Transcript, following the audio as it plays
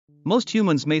Most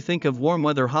humans may think of warm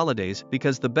weather holidays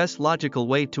because the best logical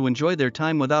way to enjoy their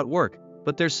time without work,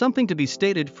 but there's something to be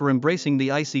stated for embracing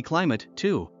the icy climate,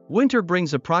 too. Winter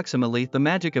brings approximately the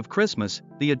magic of Christmas,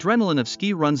 the adrenaline of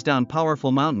ski runs down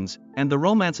powerful mountains, and the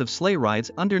romance of sleigh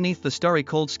rides underneath the starry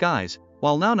cold skies.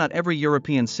 While now not every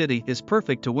European city is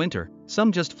perfect to winter,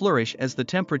 some just flourish as the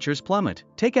temperatures plummet.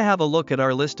 Have a look at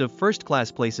our list of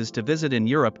first-class places to visit in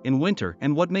Europe in winter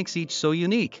and what makes each so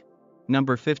unique.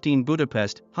 Number 15,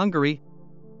 Budapest, Hungary.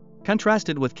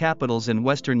 Contrasted with capitals in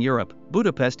Western Europe,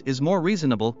 Budapest is more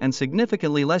reasonable and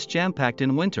significantly less jam-packed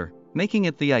in winter, making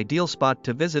it the ideal spot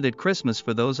to visit at Christmas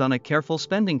for those on a careful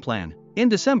spending plan. In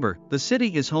December, the city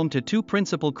is home to two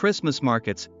principal Christmas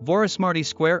markets, Vörösmarty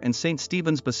Square and St.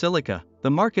 Stephen's Basilica.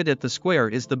 The market at the square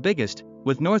is the biggest,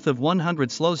 with north of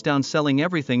 100 slows down selling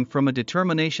everything from a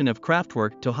determination of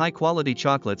craftwork to high-quality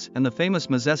chocolates and the famous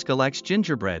Mazeska Lax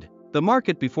gingerbread. The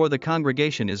market before the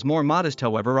congregation is more modest,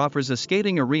 however, offers a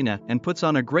skating arena and puts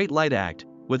on a great light act,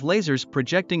 with lasers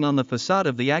projecting on the facade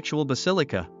of the actual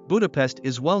basilica. Budapest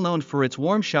is well known for its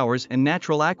warm showers and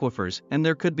natural aquifers, and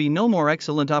there could be no more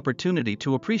excellent opportunity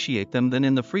to appreciate them than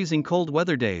in the freezing cold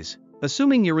weather days.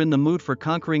 Assuming you're in the mood for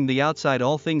conquering the outside,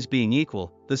 all things being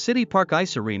equal, the City Park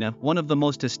Ice Arena, one of the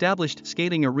most established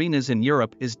skating arenas in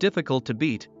Europe, is difficult to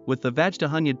beat, with the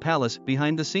Vajdahunyad Palace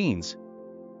behind the scenes.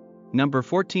 Number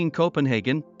 14,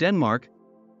 Copenhagen, Denmark.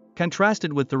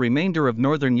 Contrasted with the remainder of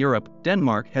Northern Europe,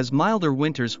 Denmark has milder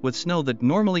winters with snow that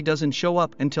normally doesn't show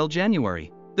up until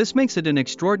January. This makes it an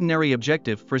extraordinary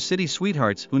objective for city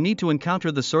sweethearts who need to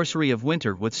encounter the sorcery of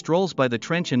winter with strolls by the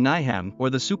trench in Nyhavn or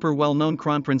the super well-known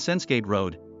Kronprinsensgade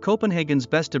Road, Copenhagen's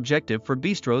best objective for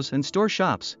bistros and store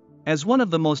shops. As one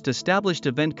of the most established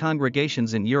event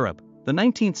congregations in Europe, the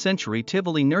 19th century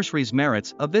Tivoli nurseries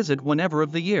merits a visit whenever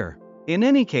of the year. In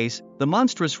any case, the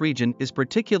monstrous region is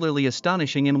particularly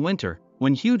astonishing in winter,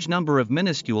 when huge number of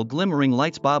minuscule glimmering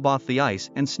lights bob off the ice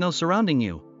and snow surrounding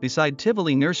you. Beside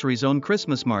Tivoli Nursery's own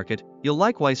Christmas market, you'll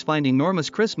likewise find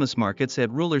enormous Christmas markets at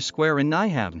Ruler Square in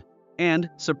Nyhavn. And,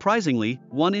 surprisingly,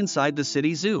 one inside the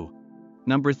city zoo.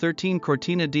 Number 13,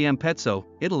 Cortina d'Ampezzo,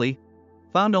 Italy.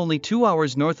 Found only 2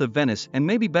 hours north of Venice and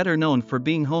maybe better known for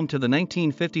being home to the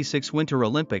 1956 Winter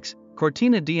Olympics,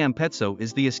 Cortina d'Ampezzo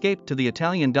is the escape to the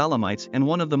Italian Dolomites and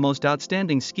one of the most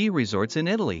outstanding ski resorts in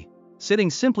Italy.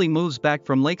 Sitting simply moves back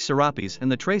from Lake Serapis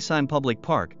and the Trecisime Public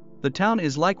Park, the town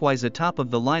is likewise a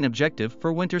top-of-the-line objective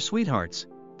for winter sweethearts.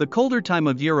 The colder time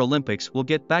of year Olympics will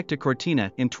get back to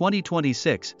Cortina in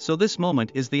 2026, so this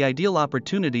moment is the ideal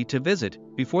opportunity to visit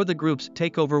before the groups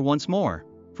take over once more.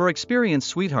 For experienced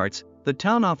sweethearts, the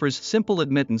town offers simple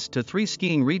admittance to 3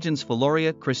 skiing regions: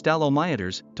 Faloria, Cristallo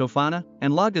Maiaters, Tofana,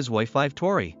 and Lagazoi 5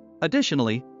 Tori.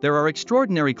 Additionally, there are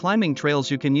extraordinary climbing trails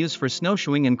you can use for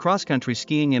snowshoeing and cross-country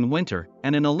skiing in winter,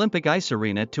 and an Olympic ice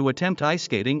arena to attempt ice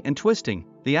skating and twisting.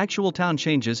 The actual town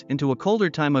changes into a colder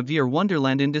time of year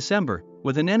wonderland in December,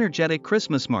 with an energetic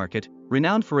Christmas market,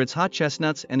 renowned for its hot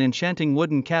chestnuts and enchanting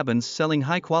wooden cabins selling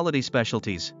high-quality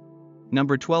specialties.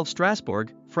 Number 12,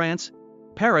 Strasbourg, France.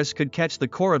 Paris could catch the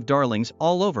core of darlings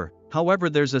all over, however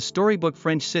there's a storybook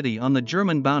French city on the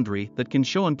German boundary that can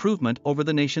show improvement over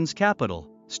the nation's capital.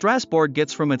 Strasbourg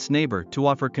gets from its neighbor to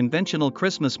offer conventional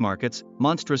Christmas markets,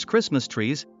 monstrous Christmas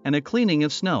trees, and a cleaning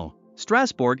of snow.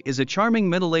 Strasbourg is a charming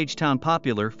middle-aged town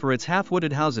popular for its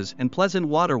half-wooded houses and pleasant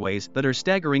waterways that are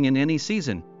staggering in any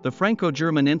season. The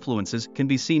Franco-German influences can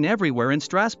be seen everywhere in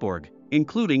Strasbourg,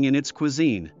 including in its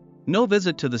cuisine. No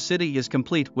visit to the city is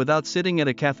complete without sitting at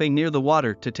a cafe near the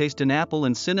water to taste an apple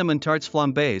and cinnamon tarts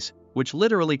flambés, which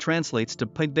literally translates to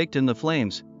pie baked in the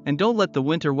flames. And don't let the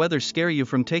winter weather scare you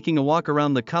from taking a walk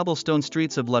around the cobblestone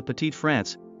streets of La Petite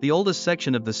France, the oldest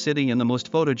section of the city and the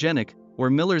most photogenic, where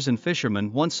millers and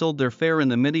fishermen once sold their fare in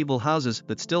the medieval houses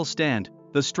that still stand.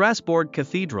 The Strasbourg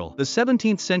Cathedral, the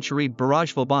 17th century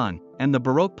Barrage Vauban, and the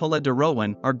Baroque Palais de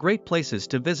Rouen are great places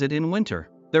to visit in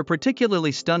winter. They're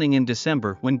particularly stunning in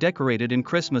December when decorated in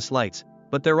Christmas lights,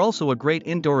 but they're also a great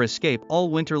indoor escape all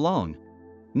winter long.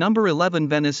 Number 11,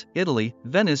 Venice, Italy.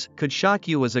 Venice could shock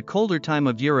you as a colder time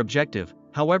of year objective,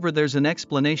 however there's an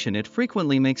explanation: it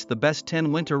frequently makes the best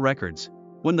 10 winter records.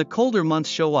 When the colder months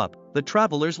show up, the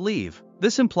travelers leave.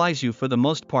 This implies you for the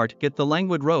most part get the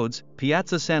languid roads,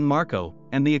 Piazza San Marco,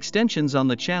 and the extensions on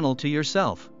the channel to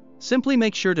yourself. Simply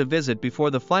make sure to visit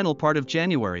before the final part of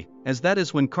January, as that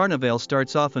is when Carnival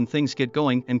starts off and things get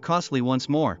going and costly once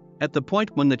more. At the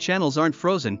point when the channels aren't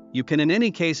frozen, you can in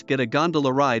any case get a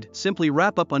gondola ride. Simply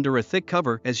wrap up under a thick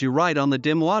cover as you ride on the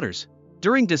dim waters.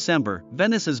 During December,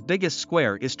 Venice's biggest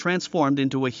square is transformed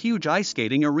into a huge ice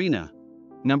skating arena.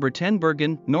 Number 10,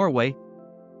 Bergen, Norway.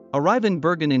 Arrive in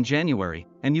Bergen in January,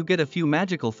 and you get a few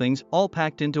magical things all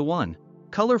packed into one.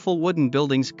 Colorful wooden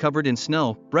buildings covered in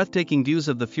snow, breathtaking views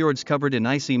of the fjords covered in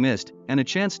icy mist, and a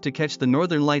chance to catch the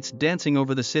northern lights dancing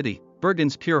over the city.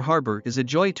 Bergen's pure harbor is a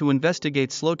joy to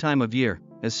investigate. Slow time of year,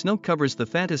 as snow covers the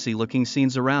fantasy-looking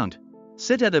scenes around.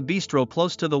 Sit at a bistro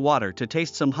close to the water to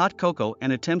taste some hot cocoa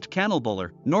and attempt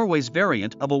kanelboller, Norway's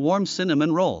variant of a warm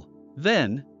cinnamon roll.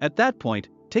 Then, at that point,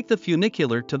 take the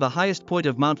funicular to the highest point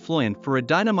of Mount Floyen for a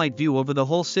dynamite view over the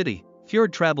whole city.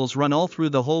 Fjord travels run all through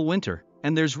the whole winter,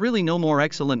 and there's really no more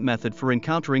excellent method for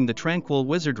encountering the tranquil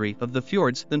wizardry of the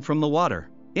fjords than from the water.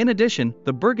 In addition,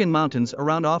 the Bergen mountains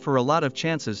around offer a lot of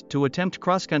chances to attempt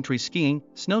cross-country skiing,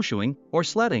 snowshoeing, or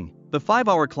sledding. The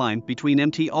 5-hour climb between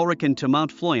Mt. Ulriken to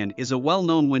Mount Floyen is a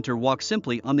well-known winter walk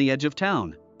simply on the edge of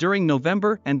town. During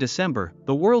November and December,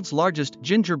 the world's largest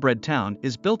gingerbread town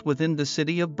is built within the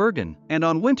city of Bergen. And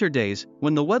on winter days,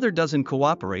 when the weather doesn't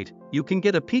cooperate, you can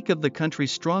get a peek of the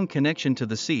country's strong connection to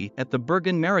the sea at the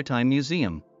Bergen Maritime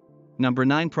Museum. Number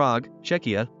 9. Prague,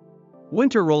 Czechia.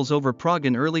 Winter rolls over Prague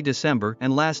in early December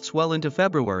and lasts well into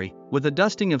February, with a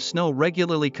dusting of snow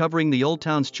regularly covering the old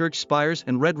town's church spires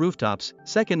and red rooftops.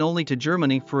 Second only to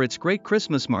Germany for its great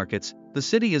Christmas markets, the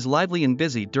city is lively and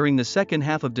busy during the second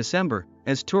half of December,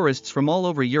 as tourists from all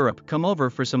over Europe come over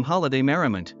for some holiday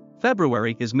merriment.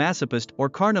 February is Massapist or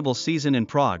Carnival season in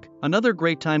Prague, another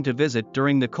great time to visit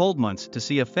during the cold months to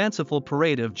see a fanciful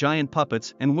parade of giant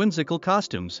puppets and whimsical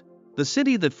costumes. The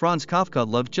city that Franz Kafka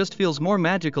loved just feels more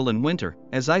magical in winter,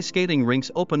 as ice skating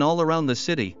rinks open all around the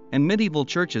city, and medieval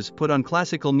churches put on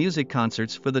classical music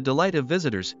concerts for the delight of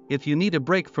visitors. If you need a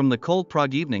break from the cold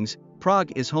Prague evenings,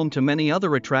 Prague is home to many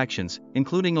other attractions,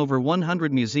 including over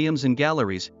 100 museums and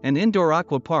galleries, an indoor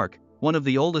aqua park, one of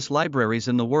the oldest libraries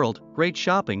in the world, great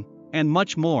shopping, and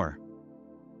much more.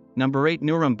 Number 8.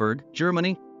 Nuremberg,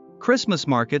 Germany. Christmas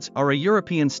markets are a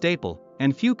European staple,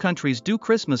 and few countries do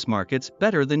Christmas markets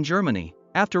better than Germany.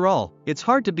 After all, it's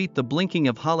hard to beat the blinking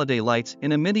of holiday lights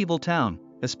in a medieval town,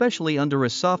 especially under a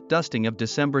soft dusting of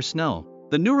December snow.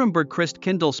 The Nuremberg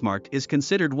Christkindlesmarkt is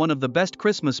considered one of the best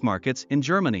Christmas markets in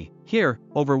Germany. Here,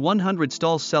 over 100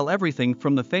 stalls sell everything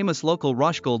from the famous local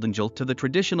Röschgoldengel to the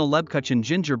traditional Lebkuchen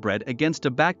gingerbread against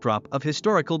a backdrop of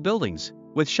historical buildings.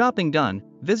 With shopping done,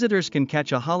 visitors can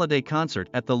catch a holiday concert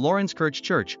at the Lorenzkirche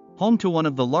Church, home to one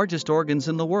of the largest organs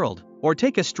in the world, or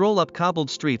take a stroll up cobbled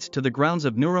streets to the grounds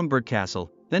of Nuremberg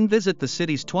Castle, then visit the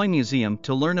city's toy museum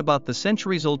to learn about the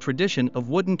centuries-old tradition of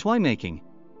wooden toy making.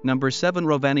 Number 7.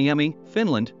 Rovaniemi,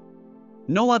 Finland.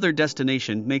 No other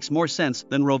destination makes more sense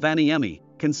than Rovaniemi,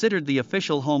 considered the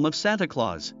official home of Santa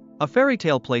Claus. A fairy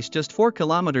tale place just 4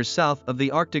 kilometers south of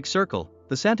the Arctic Circle,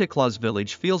 the Santa Claus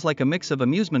village feels like a mix of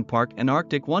amusement park and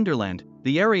Arctic wonderland.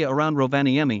 The area around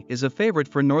Rovaniemi is a favorite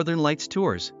for Northern Lights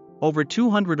tours. Over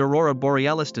 200 aurora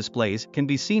borealis displays can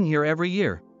be seen here every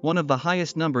year, one of the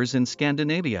highest numbers in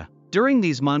Scandinavia. During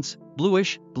these months,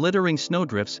 bluish, glittering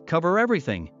snowdrifts cover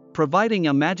everything, providing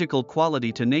a magical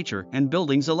quality to nature and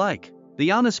buildings alike. The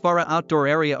Anosvara outdoor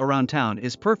area around town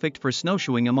is perfect for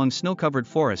snowshoeing among snow-covered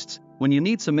forests. When you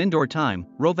need some indoor time,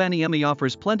 Rovaniemi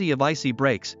offers plenty of icy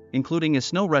breaks, including a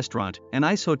snow restaurant, an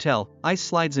ice hotel, ice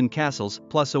slides and castles,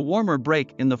 plus a warmer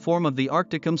break in the form of the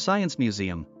Arcticum Science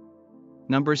Museum.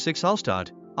 Number 6.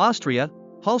 Hallstatt, Austria.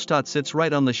 Hallstatt sits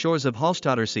right on the shores of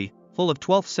Hallstatter Sea, full of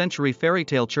 12th century fairy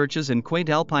tale churches and quaint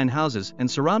alpine houses and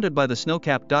surrounded by the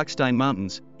snow-capped Dachstein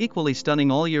Mountains, equally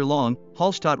stunning all year long.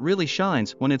 Hallstatt really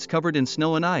shines when it's covered in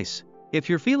snow and ice. If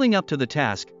you're feeling up to the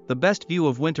task, the best view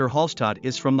of winter Hallstatt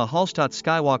is from the Hallstatt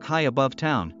Skywalk high above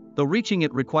town, though reaching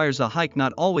it requires a hike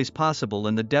not always possible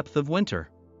in the depth of winter.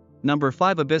 Number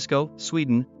 5. Abisko,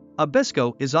 Sweden.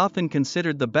 Abisko is often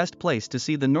considered the best place to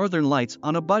see the northern lights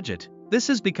on a budget. This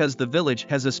is because the village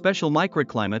has a special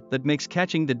microclimate that makes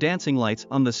catching the dancing lights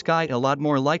on the sky a lot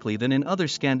more likely than in other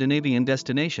Scandinavian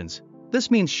destinations. This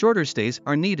means shorter stays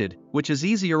are needed, which is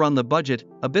easier on the budget.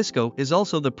 Abisko is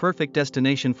also the perfect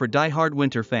destination for die-hard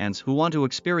winter fans who want to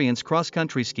experience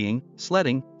cross-country skiing,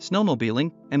 sledding,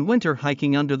 snowmobiling, and winter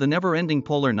hiking under the never-ending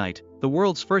polar night. The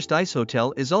world's first ice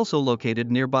hotel is also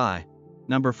located nearby.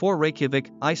 Number 4. Reykjavik,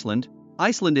 Iceland.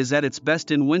 Iceland is at its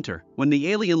best in winter, when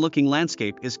the alien-looking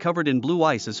landscape is covered in blue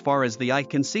ice as far as the eye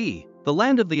can see. The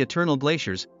land of the eternal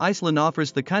glaciers, Iceland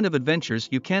offers the kind of adventures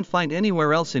you can't find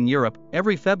anywhere else in Europe.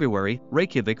 Every February,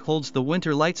 Reykjavik holds the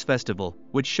Winter Lights Festival,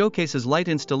 which showcases light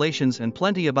installations and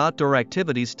plenty of outdoor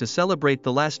activities to celebrate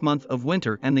the last month of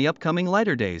winter and the upcoming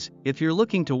lighter days. If you're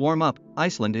looking to warm up,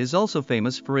 Iceland is also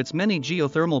famous for its many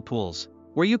geothermal pools,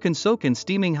 where you can soak in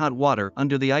steaming hot water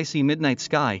under the icy midnight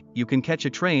sky. You can catch a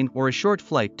train or a short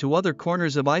flight to other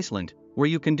corners of Iceland, where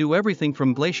you can do everything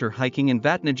from glacier hiking in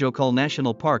Vatnajökull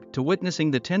National Park to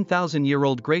witnessing the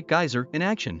 10,000-year-old Great Geyser in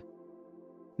action.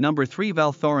 Number 3,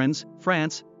 Val Thorens,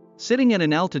 France. Sitting at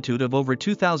an altitude of over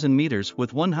 2,000 meters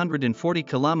with 140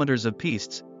 kilometers of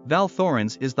pistes, Val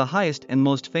Thorens is the highest and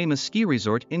most famous ski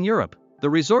resort in Europe. The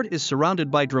resort is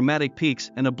surrounded by dramatic peaks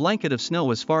and a blanket of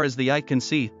snow as far as the eye can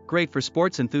see, great for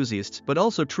sports enthusiasts but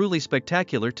also truly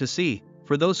spectacular to see.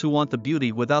 For those who want the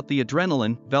beauty without the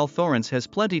adrenaline, Val Thorens has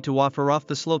plenty to offer off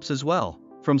the slopes as well.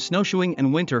 From snowshoeing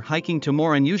and winter hiking to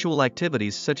more unusual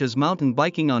activities such as mountain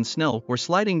biking on snow or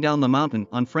sliding down the mountain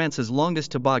on France's longest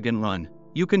toboggan run.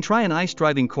 You can try an ice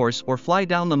driving course or fly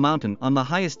down the mountain on the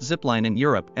highest zipline in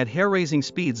Europe at hair-raising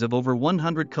speeds of over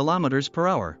 100 km per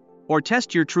hour. Or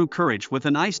test your true courage with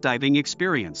an ice diving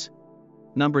experience.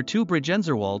 Number 2,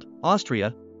 Bregenzerwald,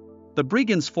 Austria. The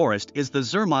Bregenz Forest is the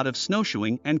Zermatt of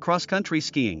snowshoeing and cross-country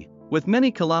skiing. With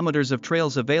many kilometers of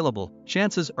trails available,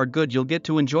 chances are good you'll get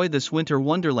to enjoy this winter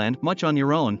wonderland much on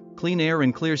your own. Clean air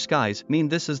and clear skies mean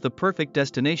this is the perfect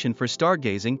destination for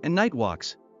stargazing and night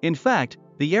walks. In fact,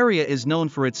 the area is known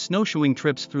for its snowshoeing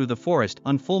trips through the forest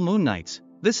on full moon nights.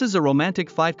 This is a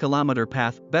romantic 5-kilometer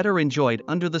path better enjoyed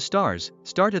under the stars.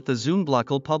 Start at the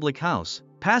Zoonblockel public house,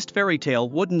 past fairy-tale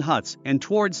wooden huts and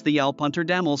towards the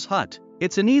Alpunterdammels hut.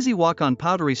 It's an easy walk on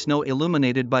powdery snow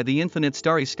illuminated by the infinite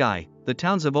starry sky. The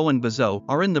towns of Owen Bazo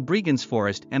are in the Bregenz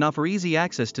Forest and offer easy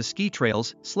access to ski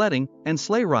trails, sledding, and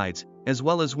sleigh rides, as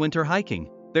well as winter hiking.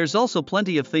 There's also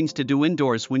plenty of things to do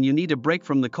indoors when you need a break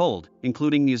from the cold,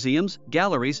 including museums,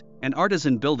 galleries, and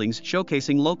artisan buildings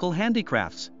showcasing local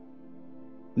handicrafts.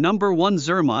 Number 1,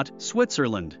 Zermatt,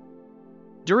 Switzerland.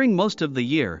 During most of the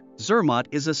year, Zermatt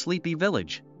is a sleepy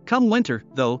village. Come winter,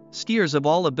 though, skiers of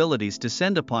all abilities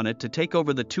descend upon it to take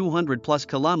over the 200-plus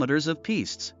kilometers of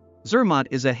pistes. Zermatt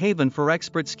is a haven for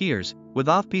expert skiers, with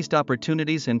off-piste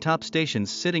opportunities and top stations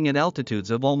sitting at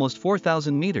altitudes of almost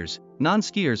 4,000 meters.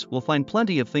 Non-skiers will find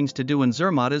plenty of things to do in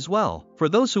Zermatt as well. For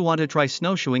those who want to try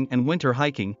snowshoeing and winter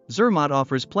hiking, Zermatt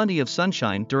offers plenty of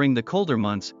sunshine during the colder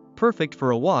months, perfect for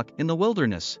a walk in the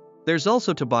wilderness. There's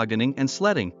also tobogganing and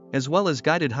sledding, as well as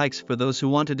guided hikes for those who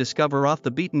want to discover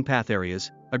off-the-beaten-path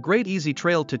areas. A great easy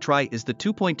trail to try is the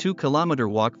 2.2-kilometer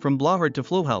walk from Blauhard to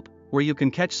Fluhelp, where you can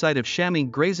catch sight of chamois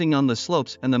grazing on the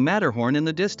slopes and the Matterhorn in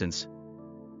the distance.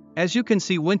 As you can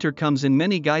see, winter comes in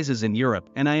many guises in Europe,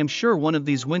 and I am sure one of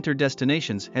these winter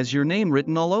destinations has your name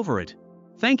written all over it.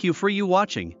 Thank you for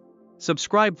watching.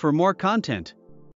 Subscribe for more content.